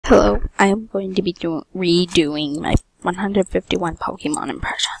Hello, I am going to be redoing my 151 Pokemon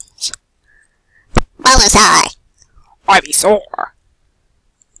impressions. Bulbasaur! Ivysaur!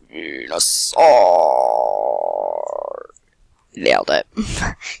 Venusaur! Nailed it.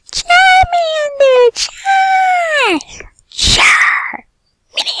 Charmander! Char! Char!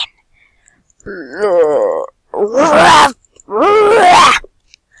 Minion!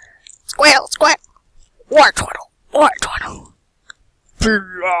 Squirtle! Squirtle! Wartortle! Wartortle!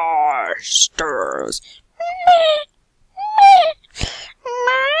 Blasters!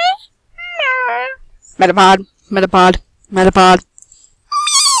 Metapod! Metapod! Metapod!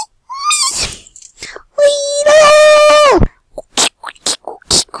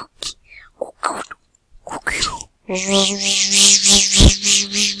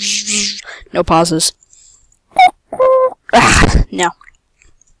 No pauses. No.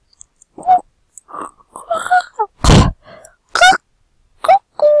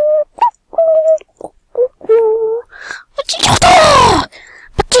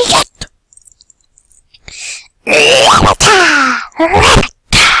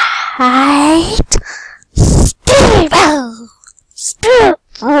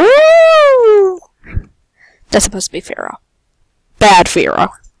 That's supposed to be Pharaoh. Bad Pharaoh.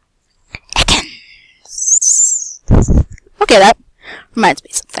 Okay, that reminds me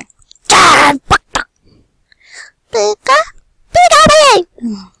of something.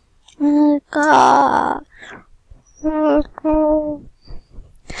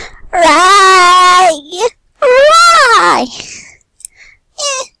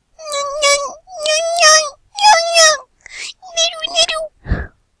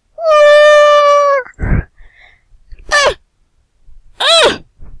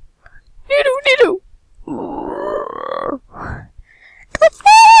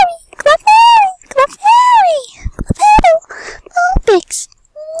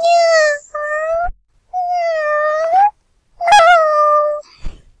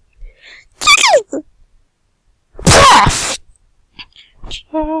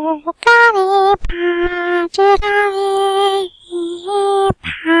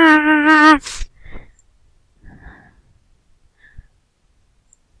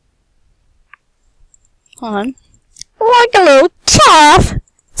 Hold on. Like a little tough.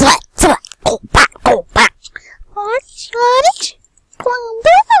 Go back, go back. What? Boom,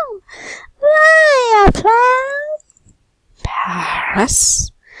 boom. Fly a cloud.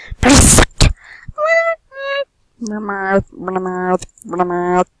 Paris.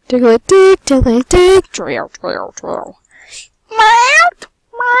 Diggly dig. Drill.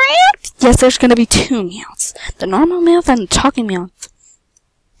 Yes, there's gonna be two meows. The normal mouth and the talking mouth.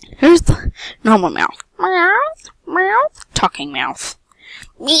 Here's the normal mouth. Mouth. Talking mouth.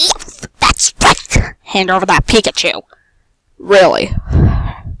 Meow. That's right. Hand over that Pikachu. Really?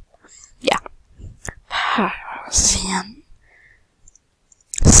 Yeah. Parisian.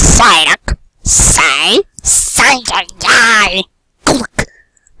 Psyduck. Psyduck. Click.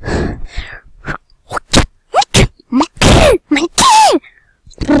 Monkey.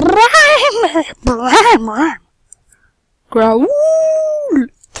 Rhyme. Growl.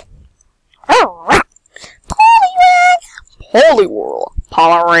 Poliwhirl.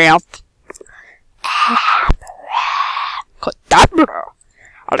 Poliwrath. Kadabra.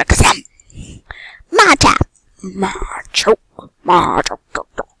 Alakazam. Macho. Jump.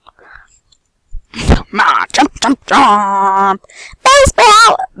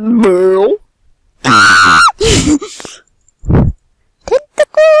 Baseball. Bill.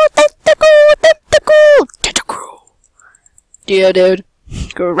 Tentacle. Dude.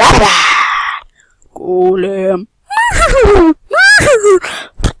 Grabba. Golem.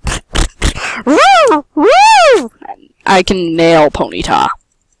 I can nail Ponyta.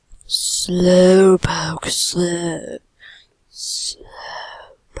 Slowpoke.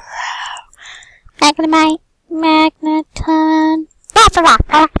 Magneton.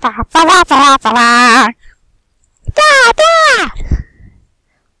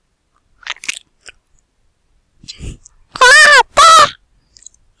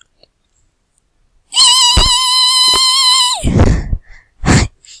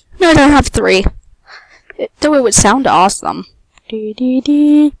 No, I don't have three. Though it would sound awesome.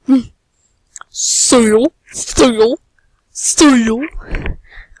 Seal.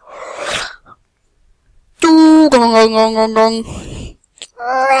 Gong.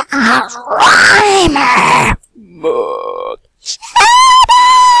 Rhymer. Mud.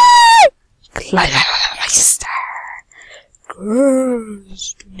 Clyster.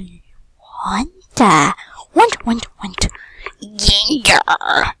 Grizzly. Wonder. Ginger.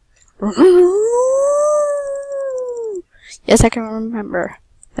 Yes, I can remember.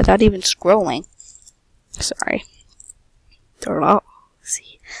 without even scrolling. Sorry. Throw it out.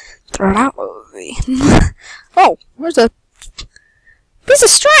 See. Throw it out. Oh, where's a piece of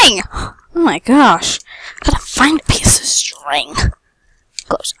string? Oh my gosh. Gotta find a piece of string.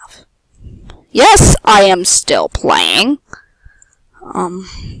 Close enough. Yes, I am still playing.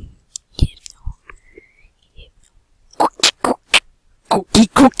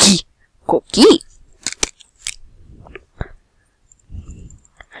 Cookie.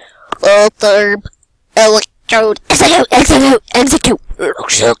 Third electrode. Execute. Executor.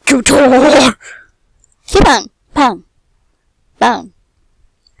 Bone.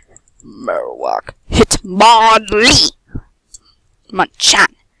 Marowak. Hitmonlee.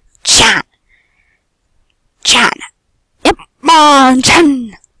 Hitmonchan. Chan.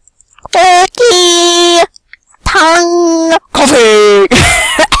 Hitmonchan. Cookie. Tongue. Coffee.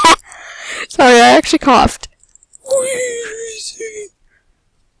 Sorry, I actually coughed.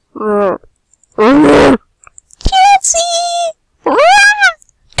 Can't see.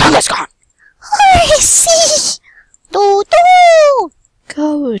 Tongue is gone. I see. Do.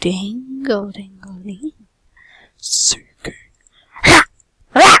 Golding. Seeking.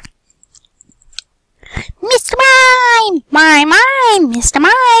 Mr. Mime. Mr.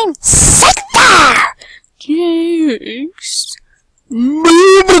 Mime. Sector. Jinx.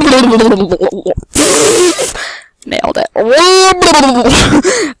 Nailed it.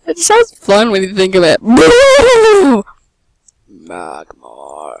 It sounds fun when you think of it.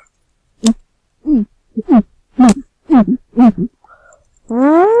 Magmar.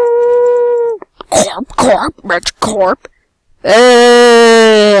 Corp.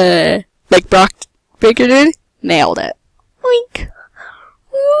 Like Brock Baker did? Nailed it. Wink.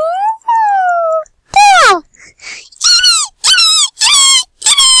 Down.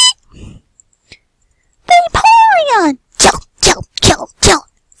 Vaporeon. Kill.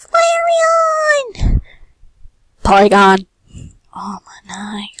 Flareon. Porygon. Oh my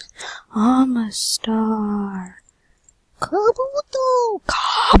nice. I'm a star. Kabuto.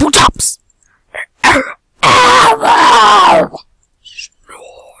 Kabutops.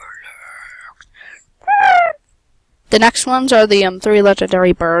 The next ones are the 3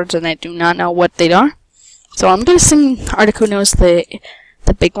 legendary birds, and I do not know what they are. So I'm gonna sing Article knows the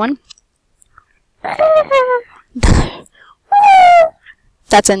big one.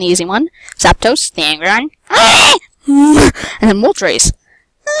 That's an easy one. Zapdos, Thangron, and then Moltres.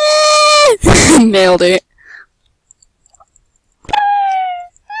 Nailed it.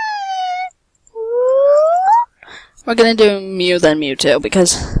 We're gonna do Mew then Mewtwo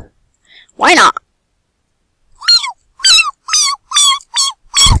because why not?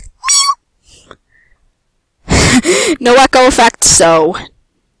 No echo effect, so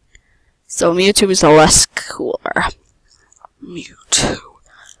Mewtwo is less cooler. Mewtwo.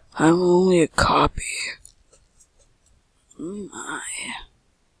 I'm only a copy. My.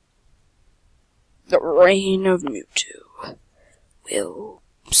 The reign of Mewtwo will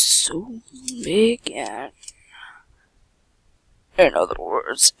soon begin. In other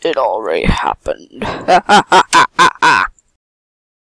words, it already happened.